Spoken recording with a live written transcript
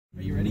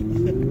Are you ready?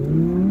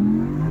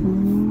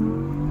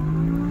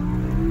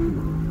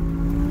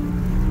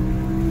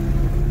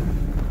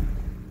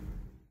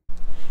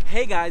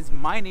 Hey guys,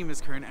 my name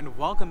is Kern and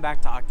welcome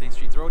back to Octane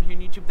Streets Road here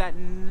on YouTube that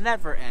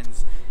never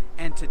ends.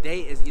 And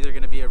today is either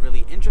going to be a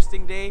really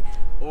interesting day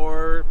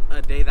or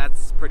a day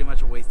that's pretty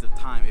much a waste of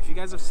time. If you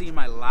guys have seen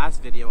my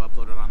last video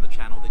uploaded on the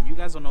channel, then you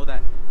guys will know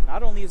that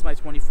not only is my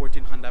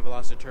 2014 Hyundai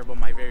Veloster Turbo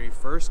my very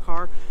first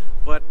car,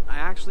 but I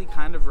actually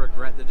kind of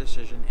regret the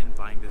decision in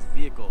buying this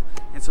vehicle.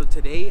 And so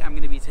today I'm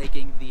going to be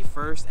taking the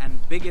first and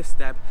biggest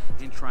step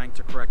in trying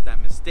to correct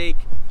that mistake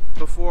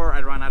before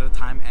I run out of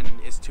time and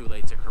it's too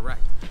late to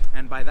correct.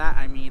 And by that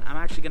I mean I'm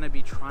actually going to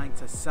be trying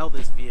to sell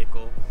this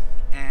vehicle,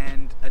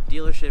 and a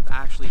dealership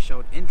actually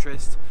showed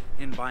interest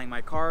in buying my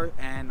car,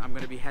 and I'm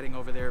going to be heading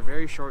over there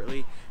very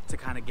shortly to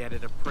kind of get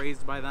it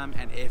appraised by them,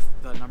 and if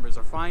the numbers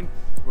are fine,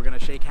 we're going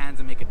to shake hands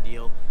and make a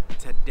deal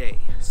today.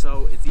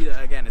 So it's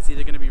either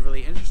going to be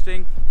really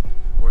interesting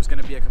or it's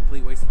going to be a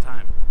complete waste of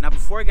time. Now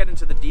before I get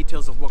into the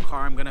details of what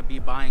car I'm going to be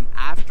buying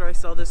after I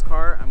sell this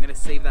car, I'm going to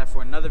save that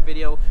for another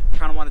video.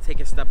 Kind of want to take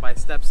it step by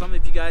step. Some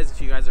of you guys,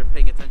 if you guys are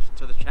paying attention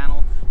to the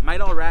channel,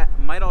 might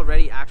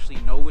already actually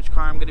know which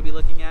car I'm going to be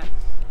looking at,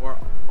 or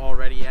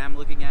already am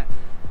looking at,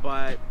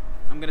 but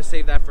I'm going to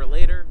save that for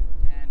later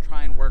and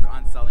try and work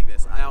on selling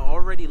this. I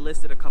already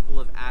listed a couple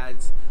of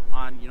ads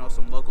on,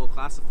 some local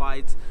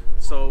classifieds,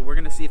 so we're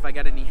going to see if I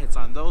get any hits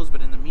on those.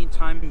 But in the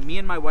meantime, me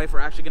and my wife are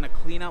actually going to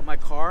clean out my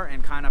car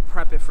and kind of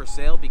prep it for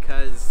sale,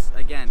 because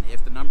again,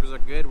 if the numbers are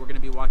good, we're going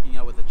to be walking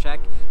out with a check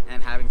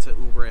and having to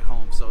Uber it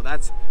home. So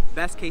that's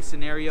best case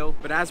scenario.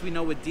 But as we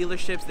know, with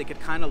dealerships, they could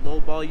kind of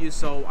lowball you,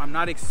 so I'm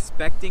not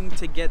expecting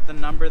to get the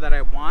number that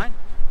I want,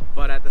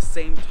 but at the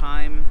same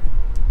time,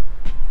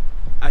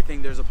 I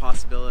think there's a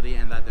possibility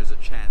and that there's a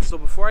chance. So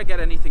before I get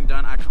anything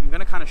done, I'm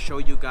going to kind of show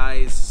you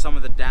guys some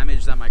of the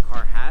damage that my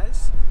car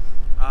has,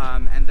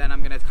 and then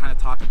I'm going to kind of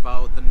talk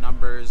about the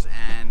numbers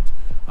and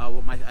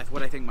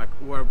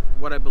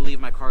what I believe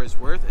my car is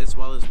worth, as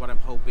well as what I'm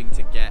hoping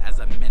to get as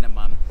a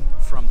minimum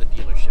from the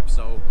dealership.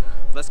 So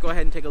let's go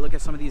ahead and take a look at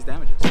some of these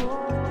damages.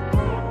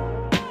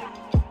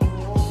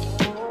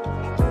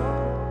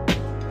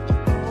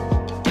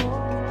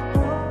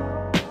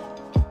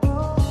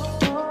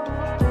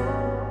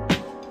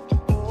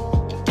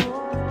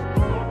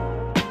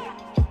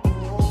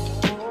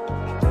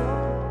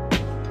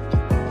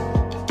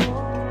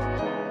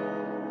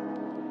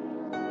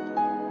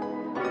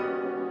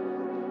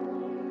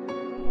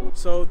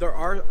 So there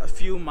are a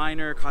few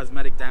minor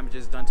cosmetic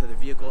damages done to the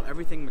vehicle.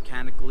 Everything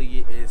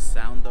mechanically is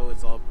sound though,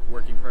 it's all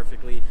working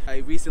perfectly. I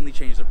recently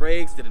changed the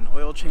brakes, did an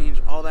oil change,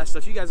 all that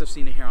stuff. You guys have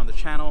seen it here on the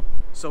channel.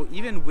 So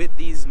even with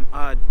these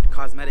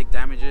cosmetic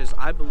damages,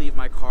 I believe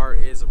my car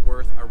is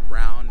worth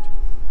around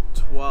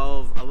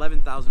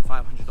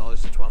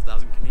 $11,500 to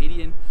 12,000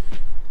 Canadian.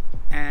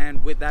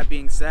 And with that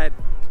being said,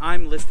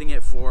 I'm listing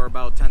it for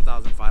about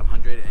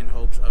 $10,500 in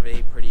hopes of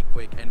a pretty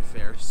quick and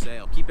fair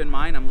sale. Keep in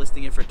mind, I'm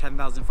listing it for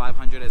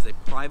 $10,500 as a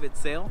private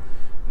sale.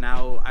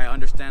 Now, I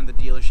understand the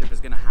dealership is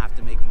going to have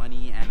to make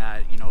money, and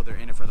that, they're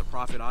in it for the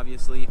profit,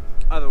 obviously.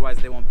 Otherwise,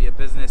 they won't be a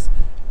business.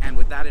 And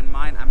with that in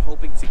mind, I'm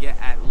hoping to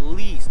get at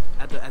least,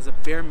 as a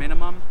bare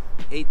minimum,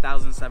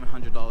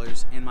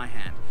 $8,700 in my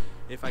hand.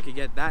 If I could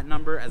get that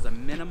number as a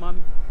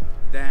minimum,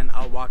 then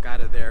I'll walk out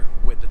of there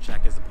with the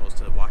check as opposed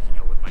to walking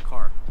out with my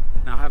car.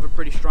 Now, I have a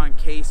pretty strong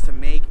case to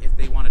make if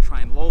they want to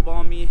try and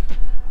lowball me,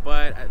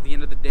 but at the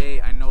end of the day,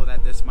 I know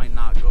that this might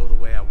not go the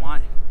way I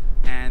want,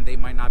 and they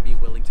might not be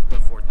willing to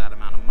put forth that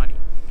amount of money.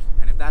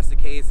 And if that's the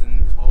case,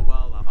 then oh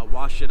well, I'll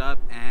wash it up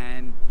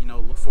and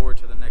look forward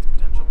to the next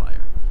potential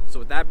buyer. So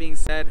with that being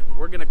said,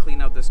 we're gonna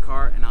clean out this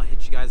car, and I'll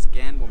hit you guys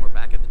again when we're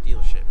back at the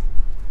dealership.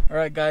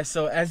 Alright guys,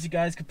 so as you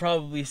guys could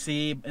probably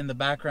see in the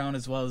background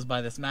as well as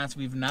by this mask,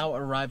 we've now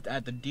arrived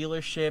at the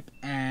dealership,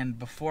 and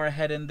before I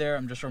head in there,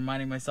 I'm just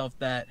reminding myself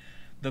that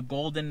the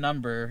golden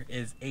number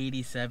is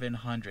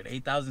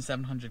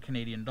 8,700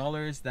 Canadian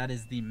dollars. That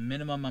is the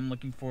minimum I'm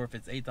looking for. If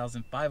it's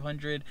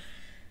 8,500,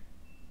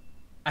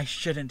 I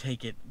shouldn't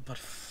take it, but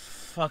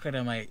fuck it,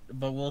 I might.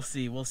 But we'll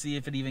see. We'll see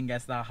if it even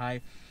gets that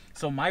high.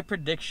 So my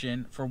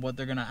prediction for what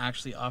they're gonna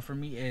actually offer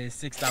me is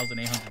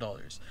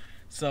 $6,800.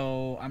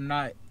 So I'm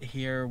not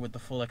here with the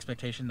full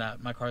expectation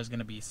that my car is going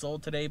to be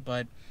sold today,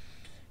 but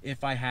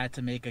if I had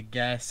to make a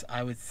guess,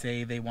 I would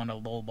say they want to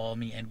lowball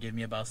me and give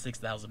me about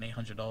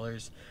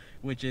 $6,800,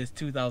 which is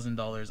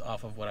 $2,000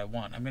 off of what I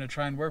want. I'm going to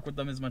try and work with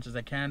them as much as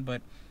I can,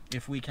 but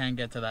if we can't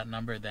get to that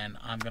number, then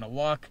I'm going to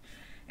walk,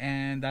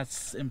 and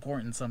that's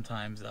important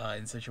sometimes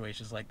in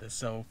situations like this.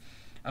 So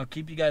I'll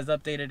keep you guys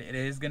updated. It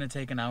is going to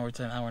take an hour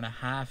to an hour and a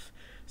half.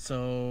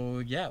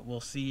 So yeah, we'll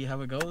see how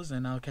it goes,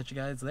 and I'll catch you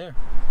guys there.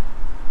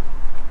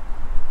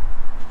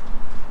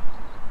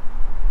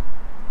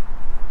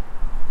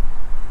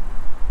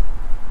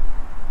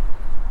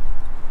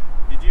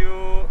 Did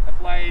you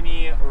apply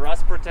any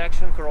rust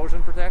protection,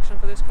 corrosion protection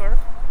for this car?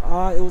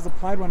 It was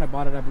applied when I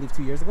bought it, I believe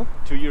 2 years ago.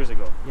 2 years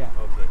ago? Yeah.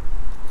 Okay.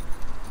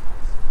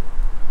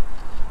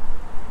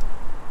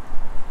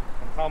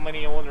 And how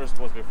many owners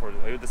was before?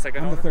 Are you the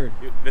second owner? I'm the third.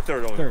 The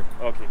third owner? Third.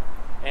 Okay.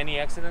 Any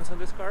accidents on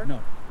this car? No.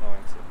 No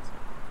accidents.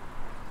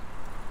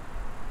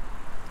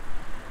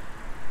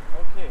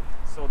 Okay,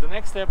 so the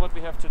next step what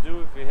we have to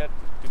do, we have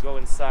to go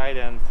inside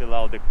and fill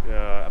out the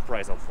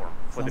appraisal form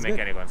for the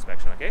mechanical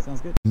inspection, okay?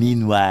 Sounds good.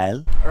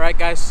 Meanwhile, Alright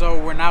guys, so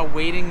we're now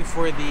waiting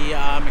for the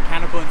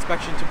mechanical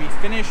inspection to be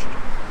finished.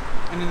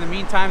 And in the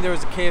meantime, there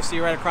was a KFC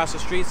right across the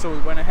street, so we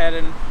went ahead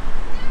and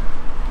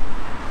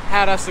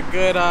had us a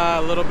good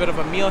little bit of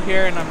a meal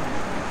here. And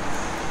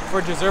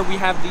for dessert, we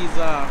have these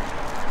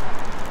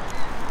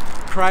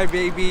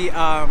Crybaby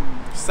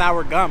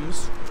sour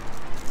gums.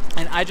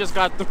 And I just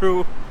got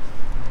through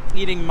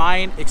eating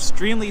mine,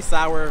 extremely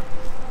sour.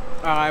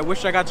 I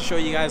wish I got to show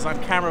you guys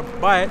on camera,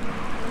 but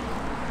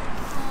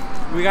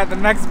we got the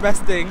next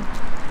best thing.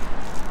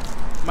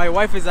 My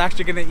wife is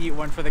actually gonna eat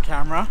one for the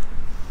camera.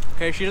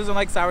 Okay, she doesn't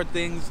like sour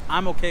things.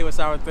 I'm okay with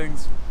sour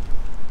things.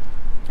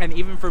 And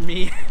even for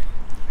me,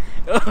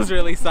 it was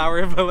really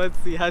sour, but let's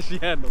see how she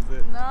handles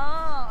it.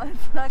 No,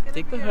 it's not gonna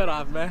Take the hood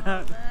off,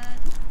 man.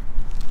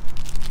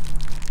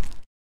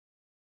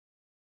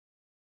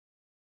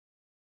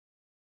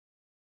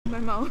 My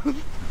mouth.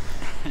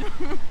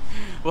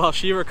 Well,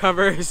 she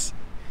recovers.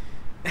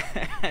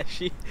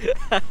 she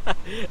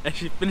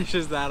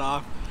finishes that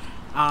off.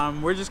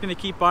 We're just gonna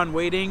keep on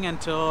waiting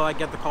until I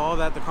get the call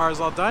that the car is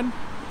all done,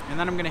 and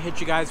then I'm gonna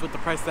hit you guys with the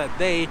price that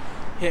they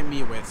hit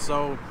me with.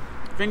 So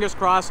fingers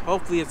crossed,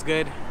 hopefully it's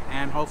good,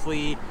 and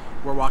hopefully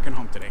we're walking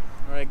home today.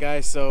 All right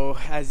guys, so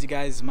as you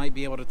guys might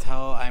be able to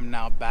tell, I'm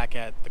now back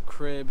at the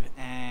crib,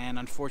 and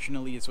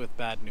unfortunately it's with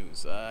bad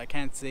news. I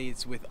can't say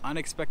it's with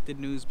unexpected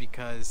news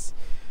because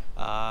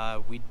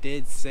we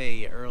did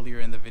say earlier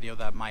in the video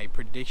that my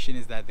prediction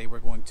is that they were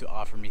going to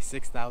offer me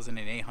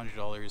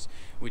 $6,800,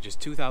 which is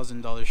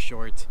 $2,000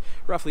 short,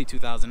 roughly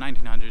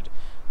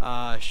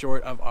 $1,900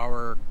 short of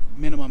our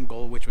minimum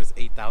goal, which was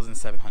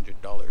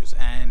 $8,700.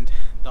 And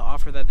the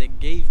offer that they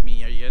gave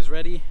me, are you guys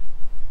ready?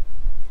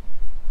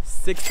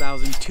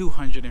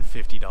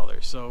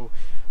 $6,250. So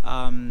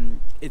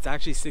it's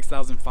actually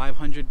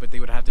 $6,500, but they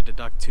would have to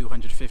deduct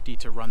 $250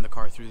 to run the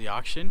car through the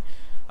auction.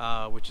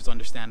 Which is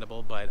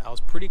understandable, but I was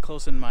pretty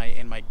close in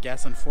my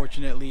guess,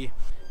 unfortunately,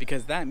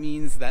 because that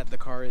means that the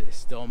car is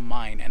still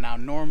mine. And now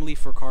normally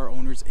for car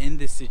owners in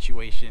this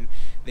situation,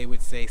 they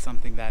would say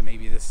something that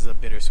maybe this is a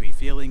bittersweet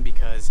feeling,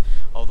 because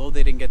although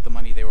they didn't get the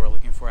money they were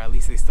looking for, at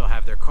least they still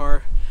have their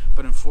car.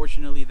 But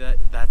unfortunately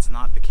that's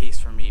not the case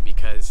for me,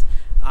 because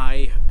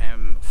I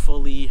am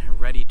fully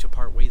ready to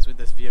part ways with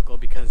this vehicle,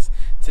 because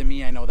to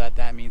me, I know that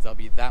that means I'll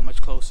be that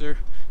much closer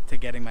to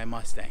getting my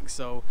Mustang.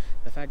 So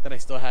the fact that I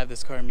still have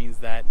this car means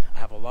that I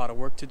have a lot of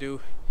work to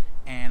do,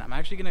 and I'm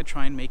actually going to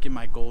try and make it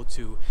my goal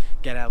to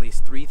get at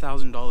least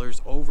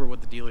 $3,000 over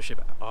what the dealership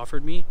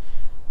offered me,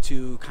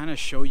 to kind of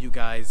show you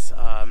guys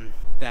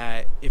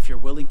that if you're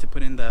willing to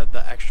put in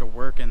the extra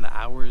work and the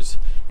hours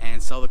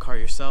and sell the car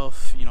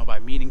yourself, you know, by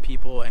meeting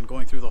people and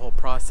going through the whole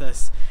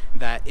process,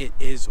 that it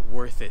is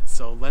worth it.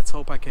 So let's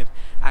hope I could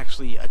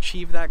actually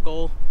achieve that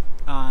goal.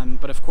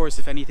 But of course,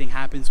 if anything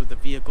happens with the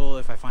vehicle,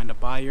 if I find a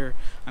buyer,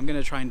 I'm going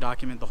to try and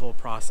document the whole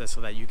process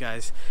so that you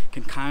guys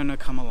can kind of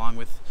come along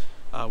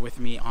with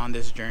me on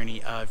this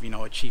journey of, you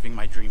know, achieving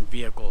my dream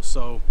vehicle.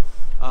 So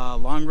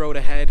long road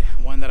ahead,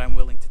 one that I'm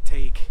willing to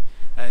take,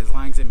 as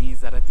long as it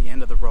means that at the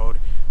end of the road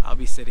I'll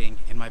be sitting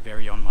in my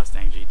very own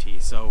Mustang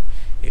GT. So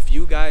if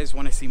you guys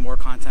want to see more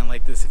content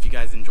like this, if you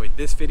guys enjoyed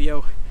this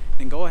video,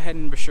 then go ahead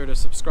and be sure to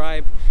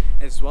subscribe,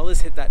 as well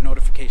as hit that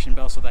notification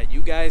bell so that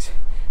you guys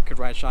could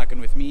ride shotgun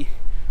with me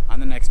on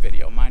the next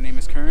video. My name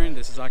is Curran,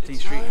 this is Octane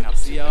Street, and I'll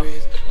see y'all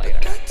later.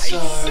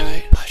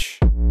 Peace.